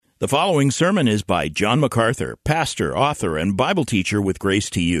The following sermon is by John MacArthur, pastor, author, and Bible teacher with Grace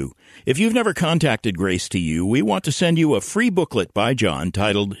to You. If you've never contacted Grace to You, we want to send you a free booklet by John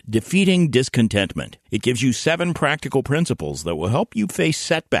titled Defeating Discontentment. It gives you 7 practical principles that will help you face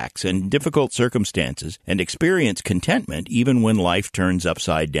setbacks and difficult circumstances and experience contentment even when life turns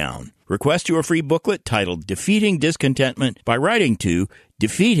upside down. Request your free booklet titled Defeating Discontentment by writing to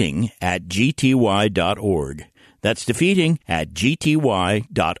defeating@gty.org. That's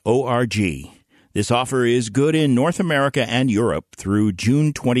defeating@gty.org. This offer is good in North America and Europe through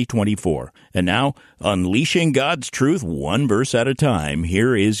June 2024. And now, unleashing God's truth one verse at a time,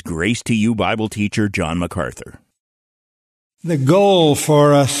 here is Grace to You Bible teacher John MacArthur. The goal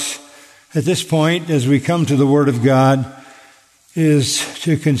for us at this point, as we come to the Word of God, is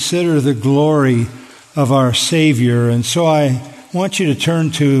to consider the glory of our Savior. And so I want you to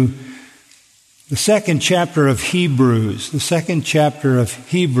turn to the second chapter of Hebrews.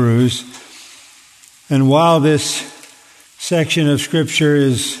 And while this section of Scripture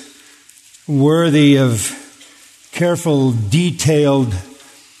is worthy of careful, detailed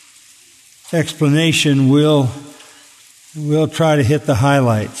explanation, we'll try to hit the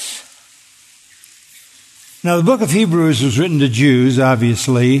highlights. Now, the book of Hebrews was written to Jews,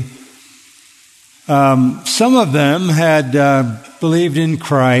 obviously. Some of them had believed in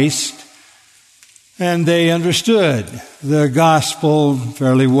Christ, and they understood the gospel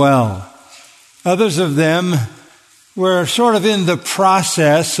fairly well. Others of them were sort of in the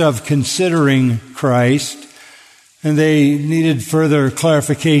process of considering Christ, and they needed further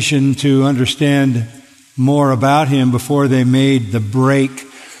clarification to understand more about Him before they made the break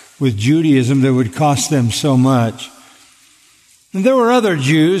with Judaism that would cost them so much. And there were other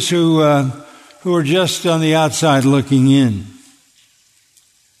Jews who were just on the outside looking in.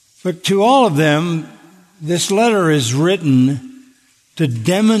 But to all of them, this letter is written to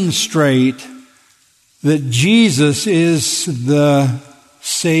demonstrate that Jesus is the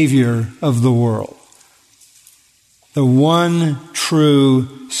Savior of the world, the one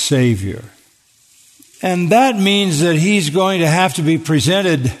true Savior. And that means that He's going to have to be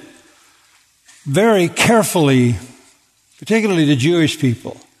presented very carefully, particularly to Jewish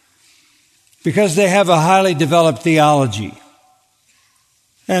people, because they have a highly developed theology.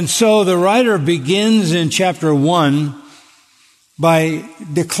 And so the writer begins in chapter 1 by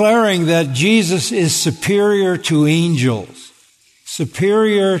declaring that Jesus is superior to angels.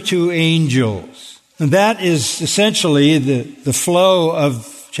 Superior to angels. And that is essentially the flow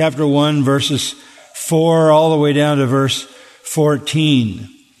of chapter 1, verses 4 all the way down to verse 14.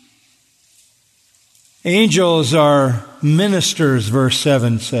 Angels are ministers, verse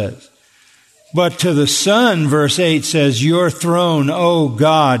 7 says. But to the Son, verse 8 says, your throne, O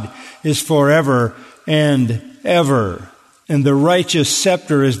God, is forever and ever. And the righteous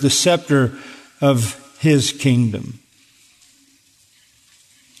scepter is the scepter of His kingdom.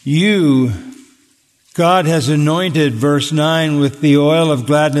 You, God has anointed, verse 9, with the oil of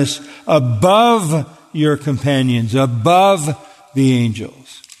gladness above your companions, above the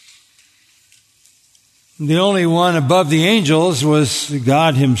angels. The only one above the angels was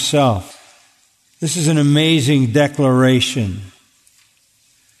God Himself. This is an amazing declaration.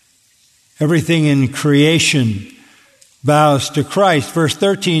 Everything in creation bows to Christ. Verse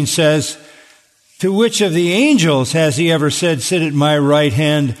 13 says, to which of the angels has He ever said, sit at my right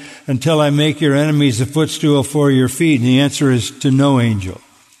hand until I make your enemies a footstool for your feet? And the answer is to no angel.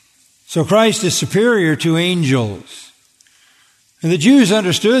 So Christ is superior to angels. And the Jews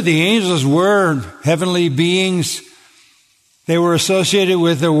understood the angels were heavenly beings. They were associated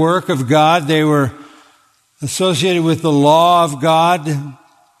with the work of God. They were associated with the law of God.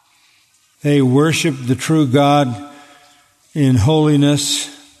 They worshiped the true God in holiness.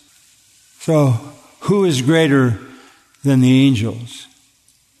 So, who is greater than the angels?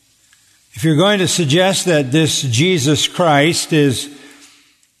 If you're going to suggest that this Jesus Christ is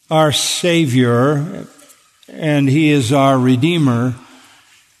our Savior and He is our Redeemer,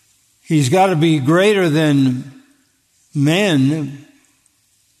 He's got to be greater than men,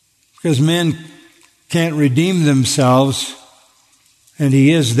 because men can't redeem themselves, and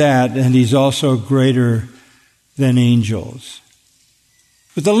He is that, and He's also greater than angels.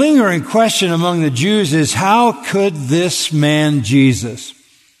 But the lingering question among the Jews is, how could this man Jesus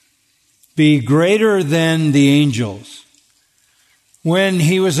be greater than the angels when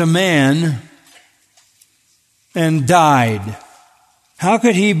He was a man and died? How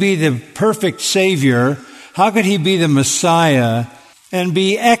could He be the perfect Savior? How could He be the Messiah and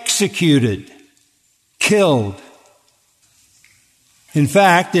be executed, killed? In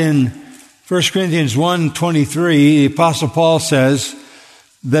fact, in 1 Corinthians 1:23, the Apostle Paul says,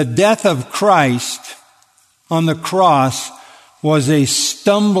 the death of Christ on the cross was a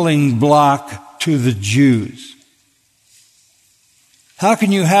stumbling block to the Jews. How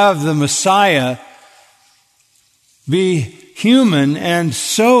can you have the Messiah be human and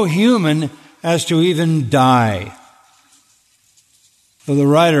so human as to even die? So the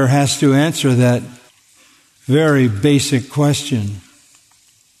writer has to answer that very basic question.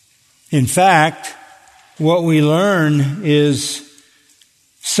 In fact, what we learn is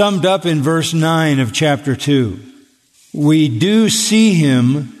summed up in verse 9 of chapter 2. We do see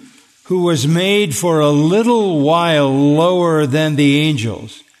him who was made for a little while lower than the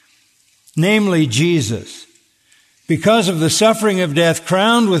angels, namely Jesus, because of the suffering of death,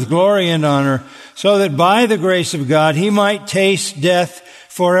 crowned with glory and honor, so that by the grace of God he might taste death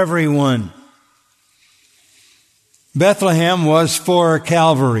for everyone. Bethlehem was for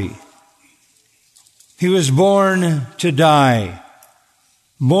Calvary. He was born to die,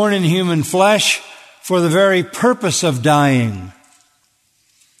 born in human flesh for the very purpose of dying.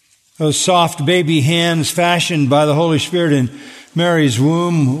 Those soft baby hands fashioned by the Holy Spirit in Mary's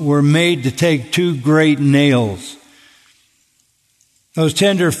womb were made to take 2 great nails. Those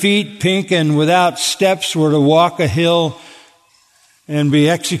tender feet, pink and without steps, were to walk a hill and be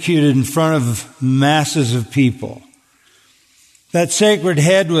executed in front of masses of people. That sacred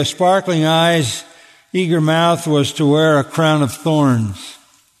head with sparkling eyes, eager mouth, was to wear a crown of thorns.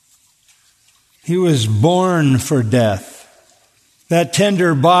 He was born for death. That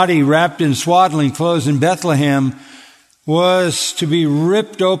tender body wrapped in swaddling clothes in Bethlehem was to be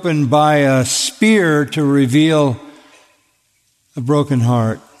ripped open by a spear to reveal a broken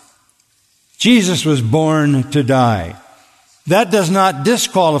heart. Jesus was born to die. That does not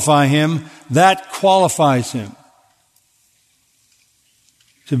disqualify him, that qualifies him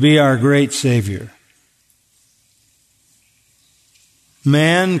to be our great Savior.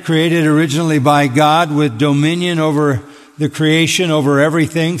 Man, created originally by God with dominion over the creation, over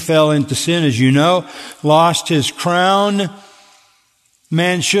everything, fell into sin, as you know, lost his crown.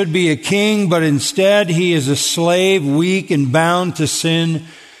 Man should be a king, but instead he is a slave, weak and bound to sin,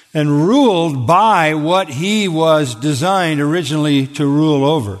 and ruled by what he was designed originally to rule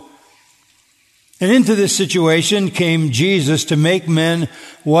over. And into this situation came Jesus to make men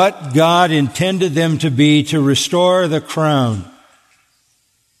what God intended them to be, to restore the crown.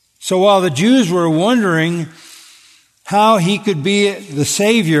 So while the Jews were wondering how he could be the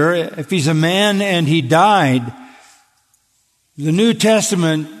Savior if he's a man and he died, the New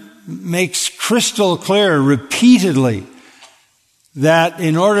Testament makes crystal clear repeatedly that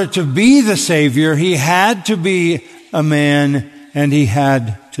in order to be the Savior, he had to be a man and he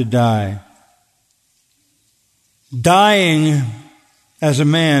had to die. Dying as a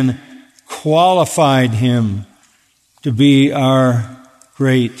man qualified him to be our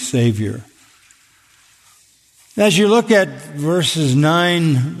great Savior. As you look at verses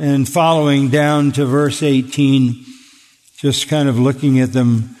 9 and following down to verse 18, just kind of looking at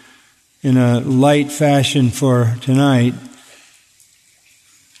them in a light fashion for tonight,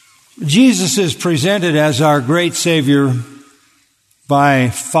 Jesus is presented as our great Savior by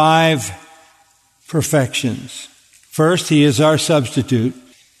 5 perfections. First, he is our substitute.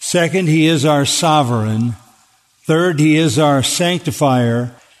 Second, he is our sovereign. Third, he is our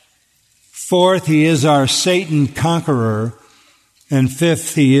sanctifier. Fourth, he is our Satan conqueror. And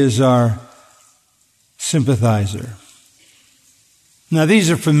fifth, he is our sympathizer. Now,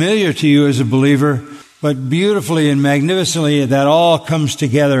 these are familiar to you as a believer, but beautifully and magnificently that all comes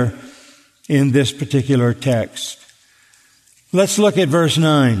together in this particular text. Let's look at verse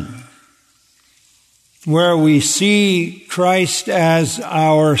 9, where we see Christ as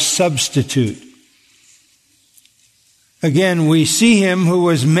our substitute. Again, we see him who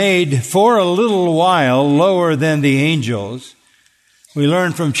was made for a little while lower than the angels. We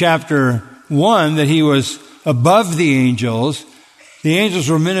learn from chapter 1 that he was above the angels. The angels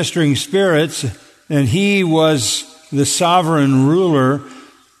were ministering spirits, and he was the sovereign ruler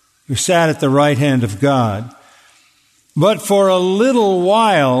who sat at the right hand of God. But for a little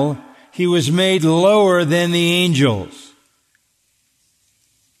while, he was made lower than the angels.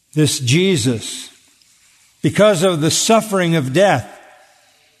 This Jesus, because of the suffering of death,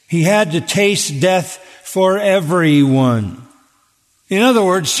 he had to taste death for everyone. In other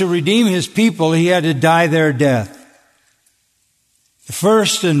words, to redeem his people, he had to die their death. The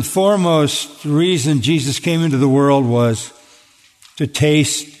first and foremost reason Jesus came into the world was to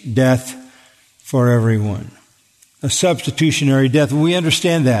taste death for everyone. A substitutionary death. We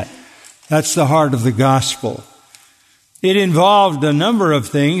understand that. That's the heart of the gospel. It involved a number of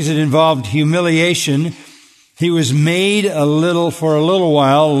things. It involved humiliation. He was made for a little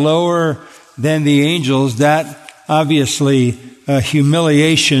while, lower than the angels. That obviously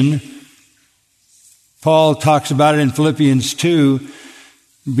humiliation. Paul talks about it in Philippians 2.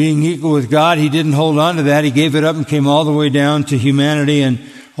 Being equal with God, he didn't hold on to that. He gave it up and came all the way down to humanity and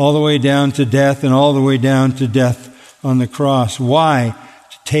all the way down to death and all the way down to death on the cross. Why?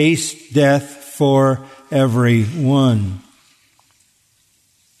 To taste death for everyone.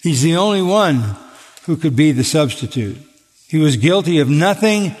 He's the only one who could be the substitute. He was guilty of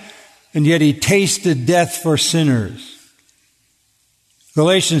nothing, and yet he tasted death for sinners.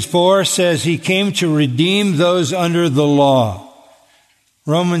 Galatians 4 says he came to redeem those under the law.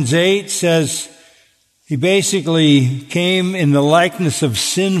 Romans 8 says he basically came in the likeness of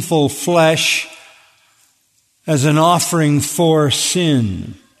sinful flesh as an offering for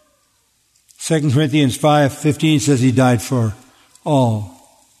sin. 2 Corinthians 5:15 says he died for all.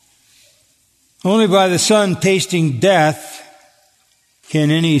 Only by the Son tasting death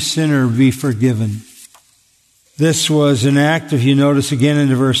can any sinner be forgiven. This was an act, if you notice again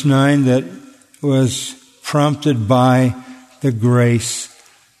in verse 9, that was prompted by the grace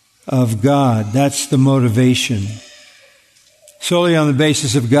of God. That's the motivation. Solely on the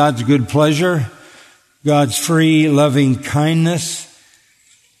basis of God's good pleasure, God's free, loving kindness,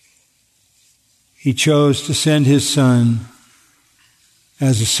 he chose to send his Son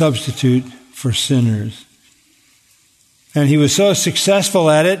as a substitute for sinners. And he was so successful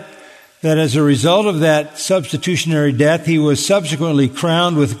at it that as a result of that substitutionary death, he was subsequently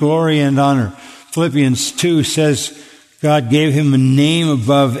crowned with glory and honor. Philippians 2 says God gave him a name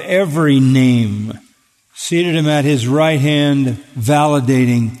above every name, seated him at his right hand,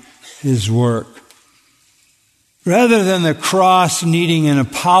 validating his work. Rather than the cross needing an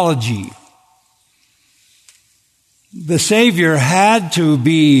apology, the Savior had to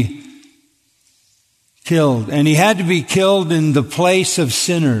be killed, and he had to be killed in the place of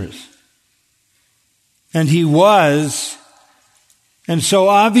sinners. And he was. And so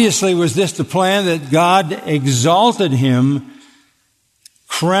obviously was this the plan that God exalted him,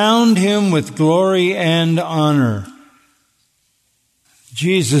 crowned him with glory and honor.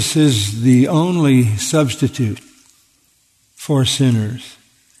 Jesus is the only substitute for sinners.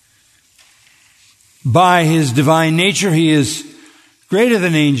 By his divine nature, he is greater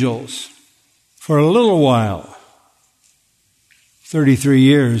than angels. For a little while, 33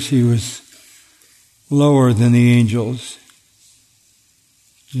 years, he was lower than the angels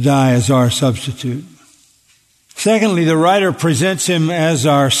to die as our substitute. Secondly, the writer presents him as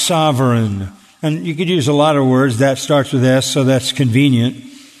our sovereign. And you could use a lot of words. That starts with S, so that's convenient.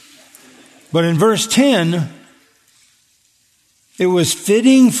 But in verse 10, it was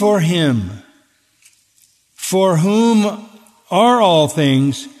fitting for him, for whom are all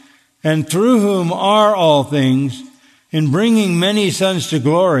things, and through whom are all things, in bringing many sons to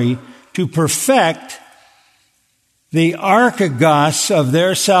glory, to perfect the archegos of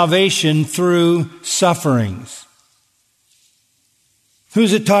their salvation through sufferings.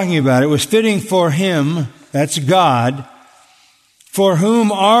 Who's it talking about? It was fitting for him, that's God, for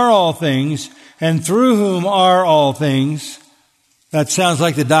whom are all things, and through whom are all things. That sounds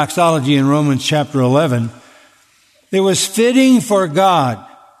like the doxology in Romans chapter 11. It was fitting for God.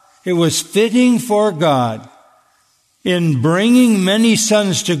 It was fitting for God in bringing many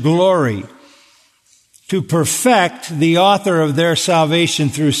sons to glory to perfect the author of their salvation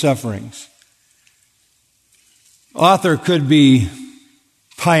through sufferings. Author could be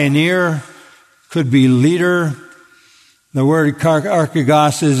pioneer, could be leader. The word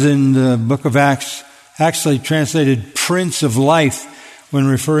archegos is in the book of Acts actually translated Prince of Life when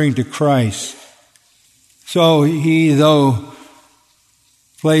referring to Christ. So he, though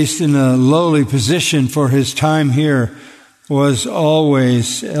placed in a lowly position for his time here, was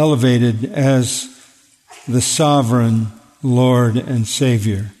always elevated as the sovereign Lord and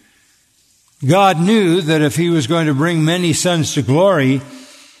Savior. God knew that if he was going to bring many sons to glory,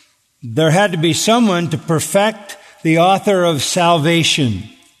 there had to be someone to perfect the author of salvation.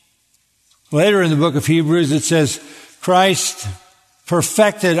 Later in the book of Hebrews it says, Christ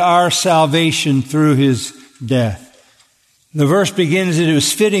perfected our salvation through his death. The verse begins that it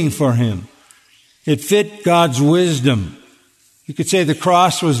was fitting for him. It fit God's wisdom. You could say the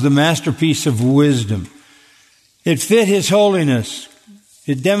cross was the masterpiece of wisdom. It fit his holiness.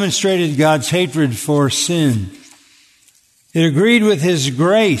 It demonstrated God's hatred for sin. It agreed with his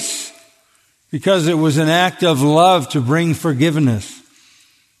grace because it was an act of love to bring forgiveness.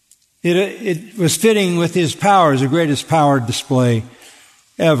 It was fitting with his powers, the greatest power display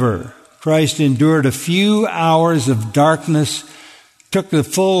ever. Christ endured a few hours of darkness took the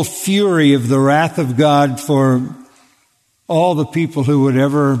full fury of the wrath of God for all the people who would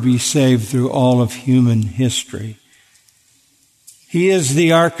ever be saved through all of human history. He is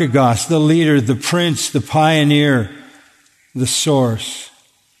the Archegos, the leader, the prince, the pioneer, the source.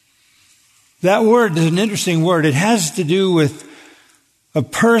 That word is an interesting word. It has to do with a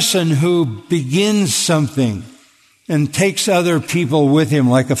person who begins something and takes other people with him,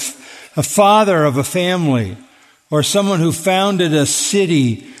 like a father of a family, or someone who founded a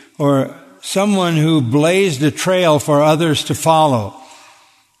city, or someone who blazed a trail for others to follow.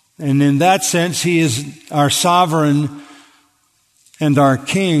 And in that sense, he is our sovereign and our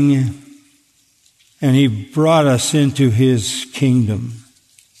king, and he brought us into his kingdom.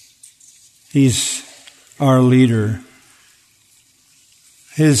 He's our leader.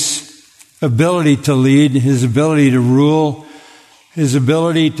 His ability to lead, his ability to rule, his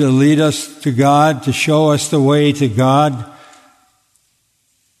ability to lead us to God, to show us the way to God,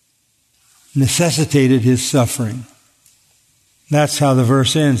 necessitated his suffering. That's how the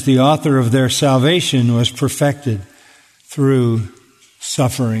verse ends. The author of their salvation was perfected through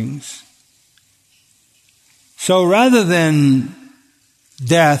sufferings. So rather than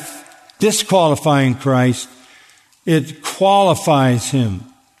death disqualifying Christ, it qualifies him.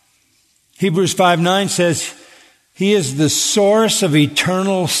 Hebrews 5:9 says, he is the source of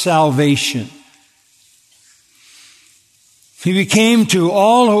eternal salvation. He became to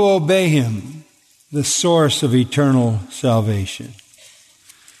all who obey him the source of eternal salvation.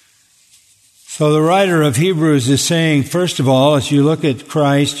 So the writer of Hebrews is saying, first of all, as you look at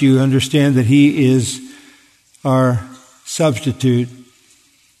Christ, you understand that he is our substitute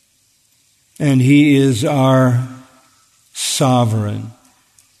and he is our sovereign.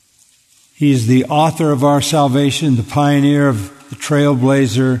 He is the author of our salvation, the pioneer, of the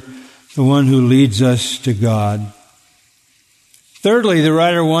trailblazer, the one who leads us to God. Thirdly, the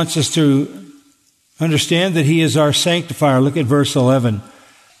writer wants us to understand that he is our sanctifier. Look at verse 11.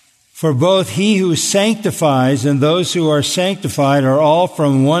 For both he who sanctifies and those who are sanctified are all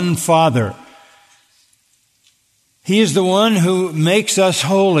from one Father. He is the one who makes us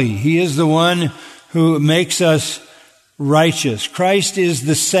holy. He is the one who makes us righteous. Christ is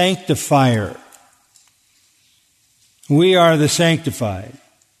the sanctifier. We are the sanctified.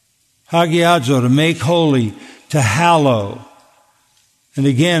 Hagiadzo, to make holy, to hallow. And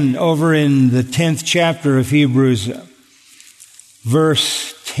again, over in the 10th chapter of Hebrews,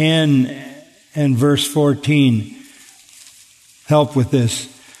 verse 10 and verse 14, help with this.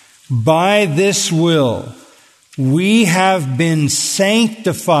 By this will, we have been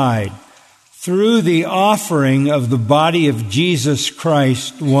sanctified through the offering of the body of Jesus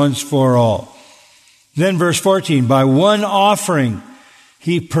Christ once for all. Then verse 14, by one offering,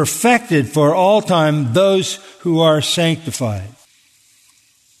 he perfected for all time those who are sanctified.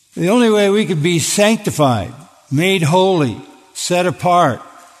 The only way we could be sanctified, made holy, set apart,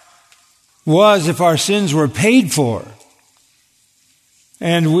 was if our sins were paid for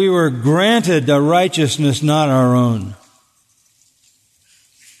and we were granted a righteousness not our own.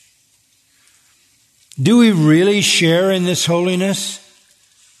 Do we really share in this holiness?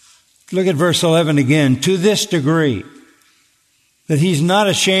 Look at verse 11 again. To this degree, that he's not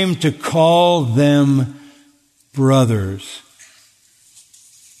ashamed to call them brothers.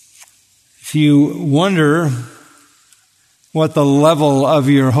 If you wonder what the level of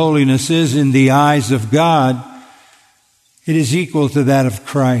your holiness is in the eyes of God, it is equal to that of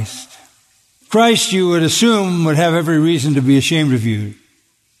Christ. Christ, you would assume, would have every reason to be ashamed of you,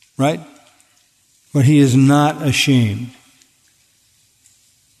 right? But he is not ashamed.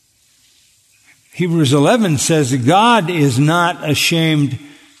 Hebrews 11 says that God is not ashamed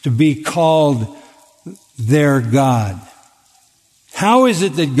to be called their God. How is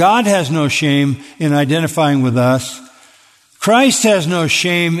it that God has no shame in identifying with us? Christ has no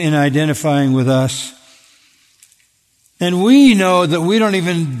shame in identifying with us. And we know that we don't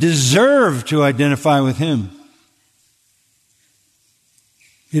even deserve to identify with him.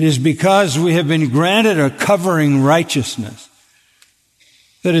 It is because we have been granted a covering righteousness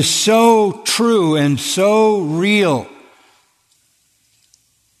that is so true and so real.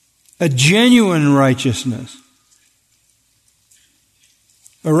 A genuine righteousness.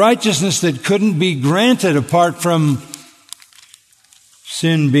 A righteousness that couldn't be granted apart from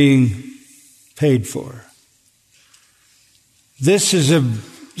sin being paid for. This is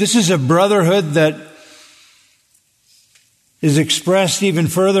a brotherhood that is expressed even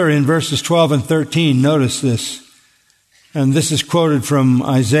further in verses 12 and 13. Notice this. And this is quoted from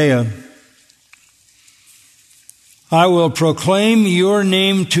Isaiah. I will proclaim your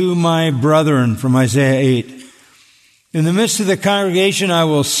name to my brethren, from Isaiah 8. In the midst of the congregation, I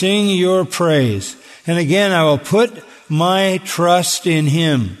will sing your praise. And again, I will put my trust in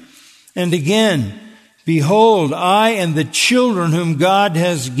him. And again, behold, I and the children whom God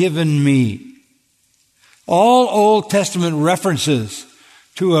has given me. All Old Testament references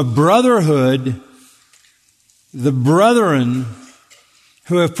to a brotherhood, the brethren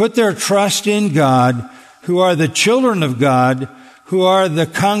who have put their trust in God, who are the children of God, who are the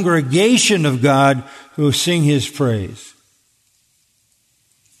congregation of God, who sing his praise.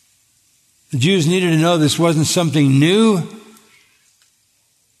 The Jews needed to know this wasn't something new.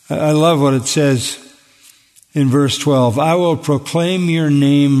 I love what it says in verse 12. I will proclaim your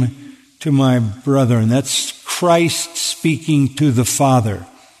name to my brethren. That's Christ speaking to the Father.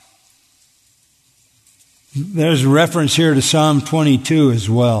 There's a reference here to Psalm 22 as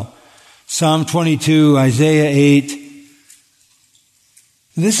well. Psalm 22, Isaiah 8.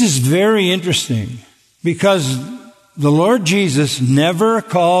 This is very interesting because the Lord Jesus never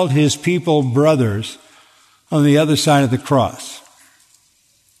called his people brothers on the other side of the cross.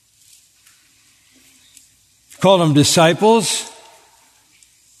 He called them disciples,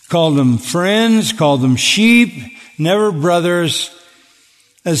 called them friends, called them sheep, never brothers.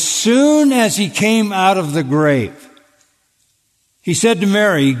 As soon as he came out of the grave, he said to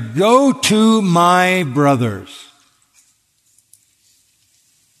Mary, go to my brothers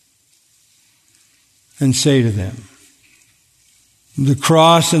and say to them. The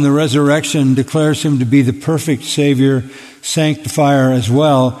cross and the resurrection declares him to be the perfect Savior, sanctifier as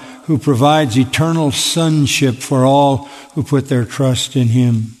well, who provides eternal sonship for all who put their trust in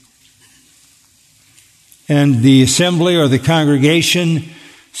him. And the assembly or the congregation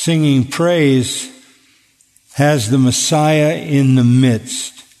singing praise has the Messiah in the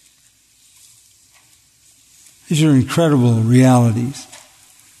midst. These are incredible realities.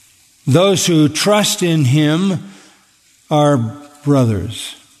 Those who trust in him are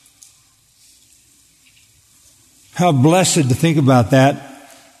brothers. How blessed to think about that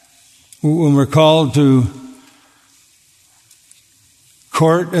when we're called to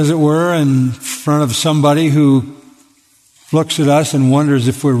court, as it were, in front of somebody who looks at us and wonders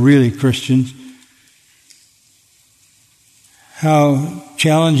if we're really Christians. How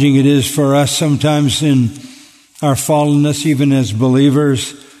challenging it is for us sometimes in our fallenness, even as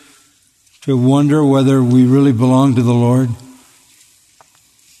believers, to wonder whether we really belong to the Lord.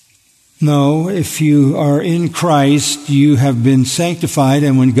 No, if you are in Christ, you have been sanctified,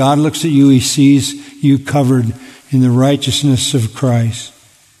 and when God looks at you, he sees you covered in the righteousness of Christ.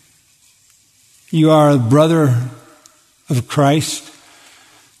 You are a brother of Christ,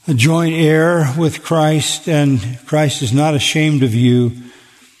 a joint heir with Christ, and Christ is not ashamed of you,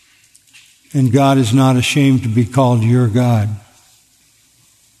 and God is not ashamed to be called your God.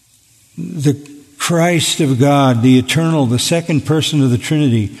 The Christ of God, the eternal, the second person of the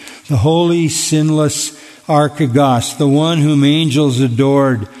Trinity, the holy, sinless Archegos, the one whom angels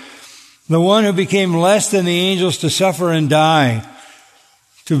adored, the one who became less than the angels to suffer and die,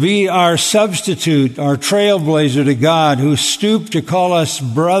 to be our substitute, our trailblazer to God, who stooped to call us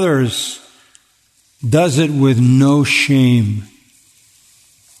brothers, does it with no shame.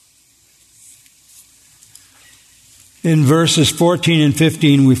 In verses 14 and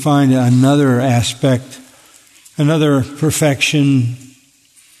 15, we find another aspect, another perfection.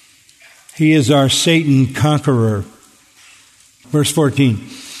 He is our Satan conqueror. Verse 14.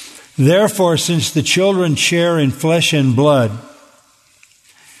 Therefore, since the children share in flesh and blood,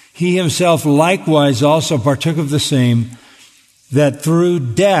 he himself likewise also partook of the same, that through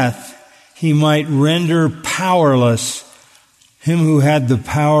death he might render powerless him who had the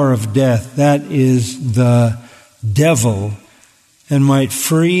power of death, that is the devil, and might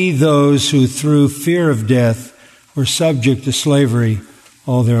free those who through fear of death were subject to slavery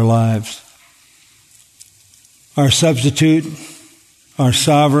all their lives. Our substitute, our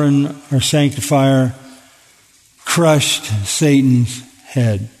sovereign, our sanctifier, crushed Satan's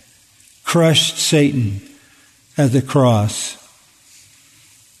head. Crushed Satan at the cross.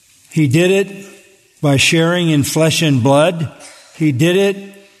 He did it by sharing in flesh and blood. He did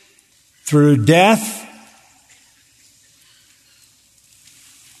it through death.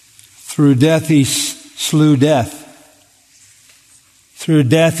 Through death he slew death. Through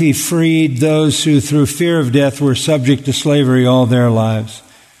death he freed those who through fear of death were subject to slavery all their lives.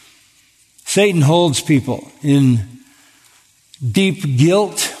 Satan holds people in deep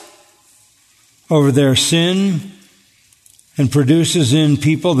guilt over their sin and produces in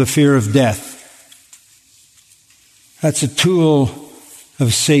people the fear of death. That's a tool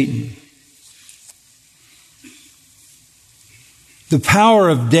of Satan. The power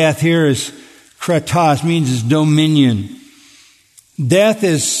of death here is kratos, means his dominion. Death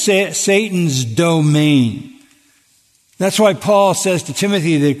is Satan's domain. That's why Paul says to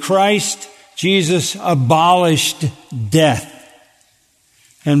Timothy that Christ Jesus abolished death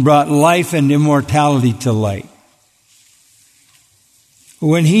and brought life and immortality to light.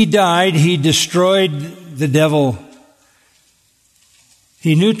 When he died, he destroyed the devil.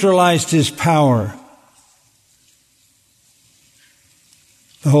 He neutralized his power.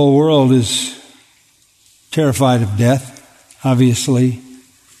 The whole world is terrified of death, obviously.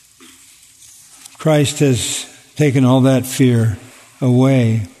 Christ has taken all that fear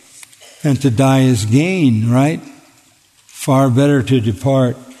away. And to die is gain, right? Far better to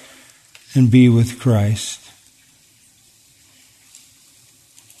depart and be with Christ.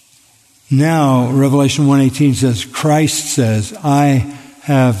 Now, Revelation 1:18 says, Christ says, I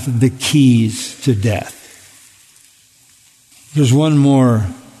have the keys to death. There's one more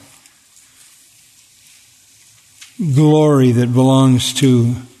glory that belongs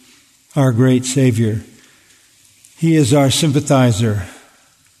to our great Savior. He is our sympathizer.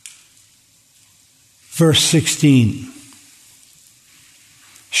 Verse 16.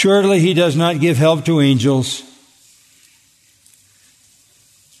 Surely he does not give help to angels.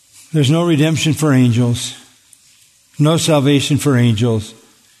 There's no redemption for angels. No salvation for angels.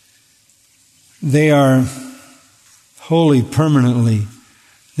 They are holy permanently.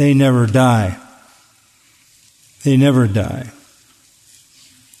 They never die. They never die.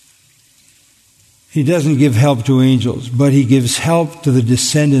 He doesn't give help to angels, but he gives help to the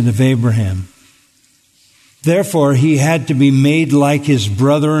descendant of Abraham. Therefore, he had to be made like his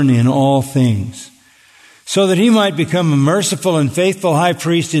brethren in all things, so that he might become a merciful and faithful high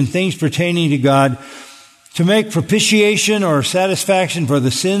priest in things pertaining to God, to make propitiation or satisfaction for the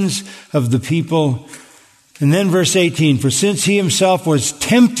sins of the people. And then verse 18, for since he himself was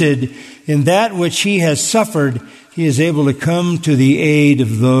tempted in that which he has suffered, he is able to come to the aid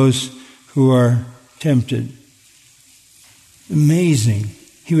of those who are tempted. Amazing.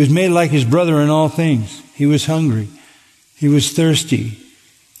 He was made like his brother in all things. He was hungry. He was thirsty.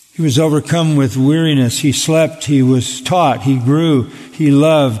 He was overcome with weariness. He slept. He was taught. He grew. He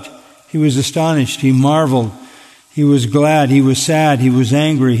loved. He was astonished. He marveled. He was glad. He was sad. He was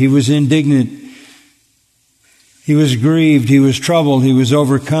angry. He was indignant. He was grieved. He was troubled. He was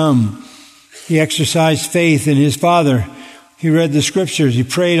overcome. He exercised faith in his Father. He read the Scriptures. He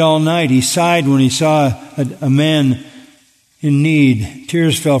prayed all night. He sighed when he saw a man in need.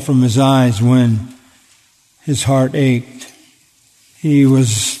 Tears fell from his eyes when his heart ached. He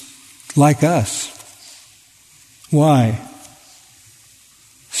was like us. Why?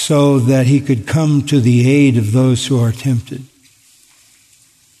 So that he could come to the aid of those who are tempted.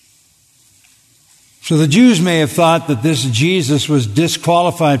 So the Jews may have thought that this Jesus was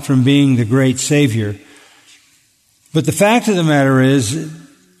disqualified from being the great Savior. But the fact of the matter is,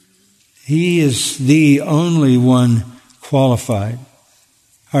 he is the only one qualified.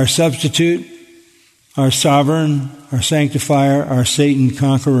 Our substitute, our sovereign, our sanctifier, our Satan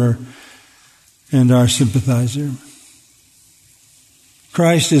conqueror, and our sympathizer.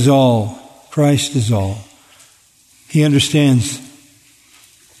 Christ is all. Christ is all. He understands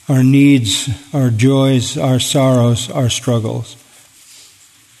our needs, our joys, our sorrows, our struggles.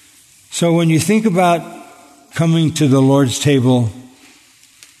 So when you think about coming to the Lord's table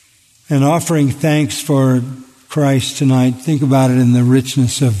and offering thanks for Christ tonight, think about it in the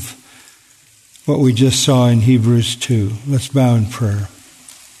richness of what we just saw in Hebrews 2. Let's bow in prayer.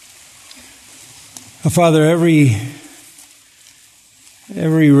 Father, every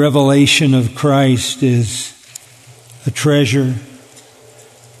revelation of Christ is a treasure.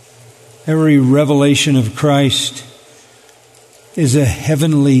 Every revelation of Christ is a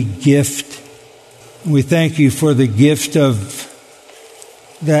heavenly gift. We thank you for the gift of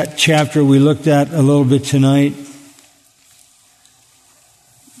that chapter we looked at a little bit tonight.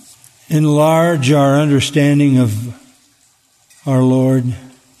 Enlarge our understanding of our Lord.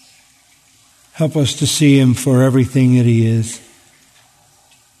 Help us to see him for everything that he is.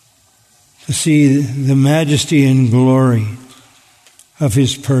 To see the majesty and glory of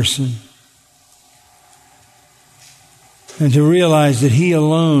his person. And to realize that he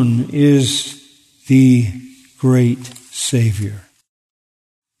alone is the great Savior.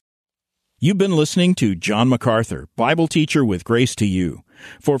 You've been listening to John MacArthur, Bible teacher with Grace to You.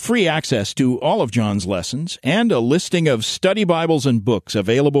 For free access to all of John's lessons and a listing of study Bibles and books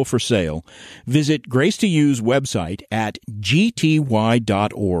available for sale, visit Grace to You's website at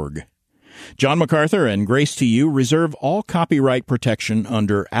gty.org. John MacArthur and Grace to You reserve all copyright protection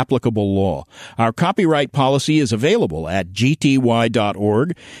under applicable law. Our copyright policy is available at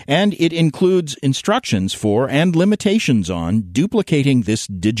gty.org, and it includes instructions for and limitations on duplicating this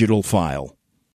digital file.